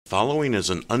following is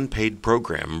an unpaid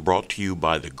program brought to you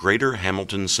by the Greater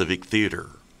Hamilton Civic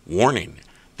Theatre. Warning,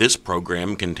 this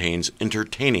program contains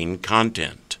entertaining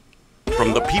content.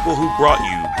 From the people who brought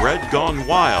you Bread Gone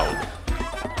Wild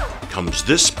comes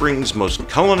this spring's most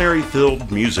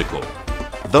culinary-filled musical,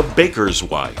 The Baker's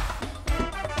Wife.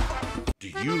 Do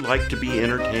you like to be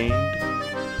entertained?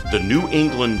 The New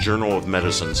England Journal of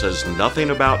Medicine says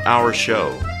nothing about our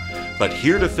show, but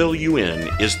here to fill you in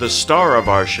is the star of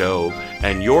our show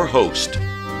and your host,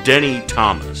 Denny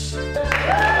Thomas.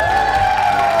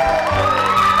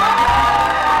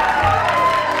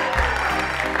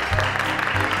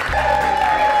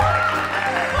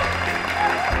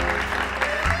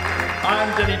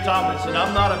 I'm Denny Thomas, and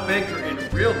I'm not a baker in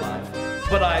real life,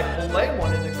 but I play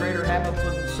one in the Greater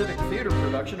Hamilton Civic Theatre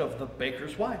production of The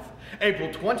Baker's Wife, April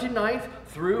 29th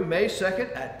through May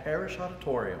 2nd at Parish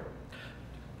Auditorium.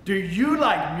 Do you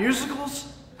like musicals?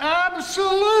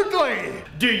 Absolutely!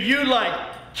 Do you like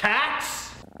Cats?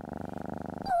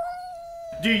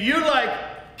 Do you like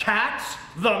Cats,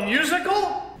 the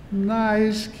musical?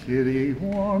 Nice kitty,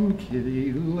 warm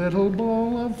kitty, little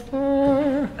ball of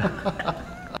fur.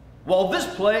 Well, this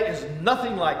play is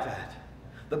nothing like that.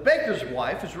 The Baker's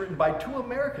Wife is written by two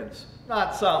Americans,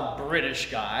 not some British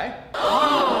guy.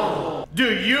 Oh!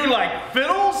 Do you like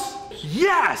fiddles?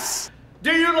 Yes!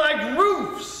 Do you like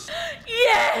roofs?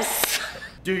 Yes!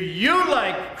 Do you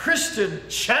like Kristen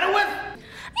Chenoweth?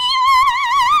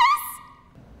 Yes!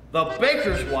 The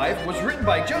Baker's Wife was written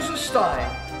by Joseph Stein,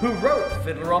 who wrote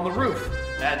Fiddler on the Roof,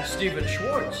 and Stephen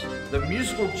Schwartz, the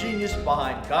musical genius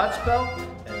behind Godspell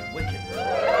and Wicked.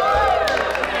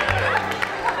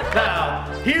 Now,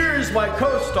 here's my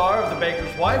co-star of The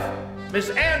Baker's Wife, Miss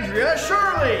Andrea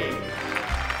Shirley.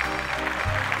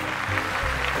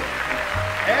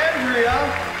 Andrea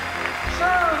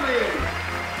Shirley.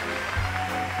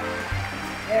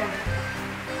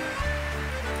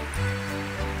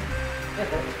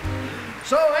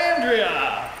 So,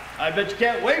 Andrea, I bet you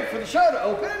can't wait for the show to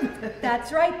open.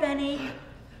 That's right, Benny.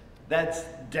 That's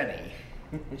Denny.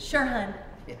 Sure, hun.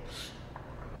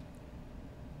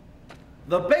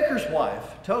 The Baker's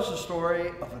Wife tells the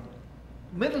story of a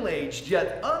middle-aged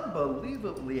yet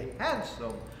unbelievably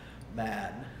handsome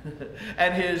man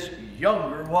and his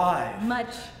younger wife.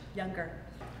 Much younger.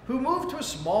 Who moved to a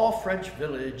small French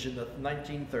village in the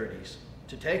 1930s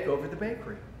to take over the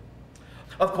bakery.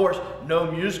 Of course, no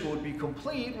musical would be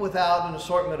complete without an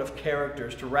assortment of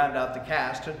characters to round out the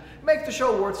cast and make the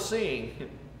show worth seeing.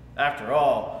 After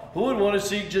all, who would want to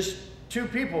see just two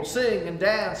people sing and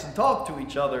dance and talk to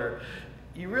each other?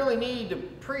 You really need a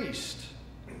priest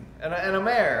and a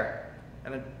mayor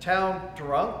and a town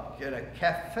drunk and a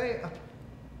cafe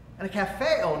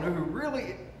owner who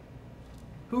really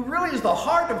is the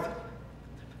heart of the...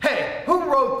 Hey, who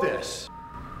wrote this?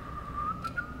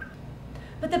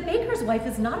 But The Baker's Wife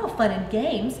is not all fun and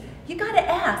games. You gotta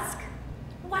ask,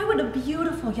 why would a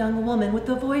beautiful young woman with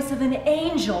the voice of an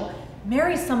angel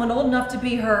marry someone old enough to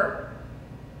be her...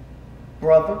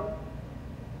 brother?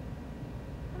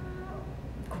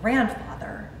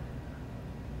 grandfather?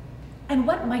 And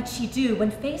what might she do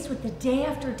when faced with the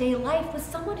day-after-day life with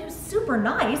someone who's super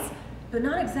nice, but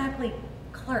not exactly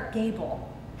Clark Gable?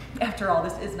 After all,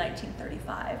 this is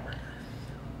 1935.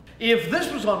 If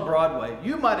this was on Broadway,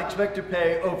 you might expect to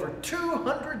pay over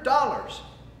 $200.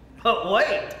 But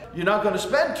wait, you're not going to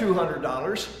spend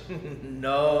 $200.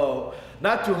 No,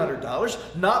 not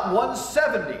 $200, not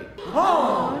 $170.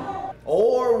 Oh.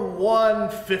 Or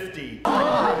 $150.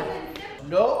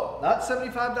 No, not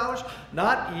 $75,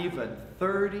 not even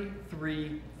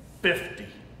 $33.50.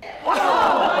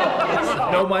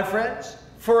 No, my friends,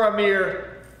 for a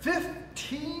mere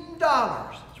 $15,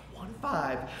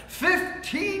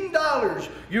 $15,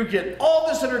 you get all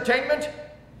this entertainment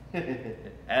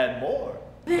and more.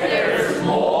 There's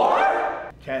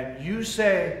more? Can you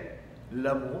say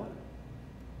l'amour?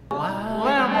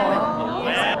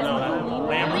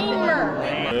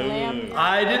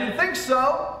 I didn't think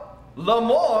so.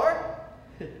 L'amour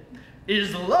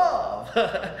is love.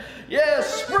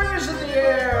 Yes, spring is in the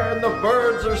air and the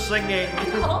birds are singing.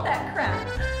 All that crap.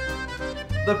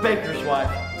 The Baker's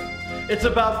Wife. It's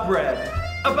about bread,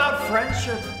 about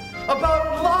friendship,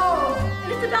 about love.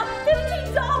 And it's about $15.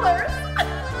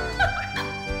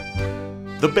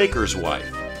 The Baker's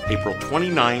Wife, April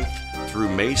 29th through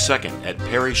May 2nd at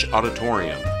Parish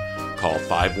Auditorium. Call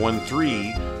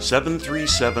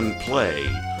 513-737-PLAY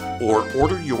or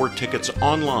order your tickets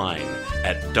online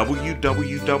at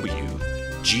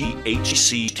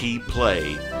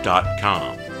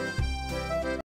www.ghctplay.com.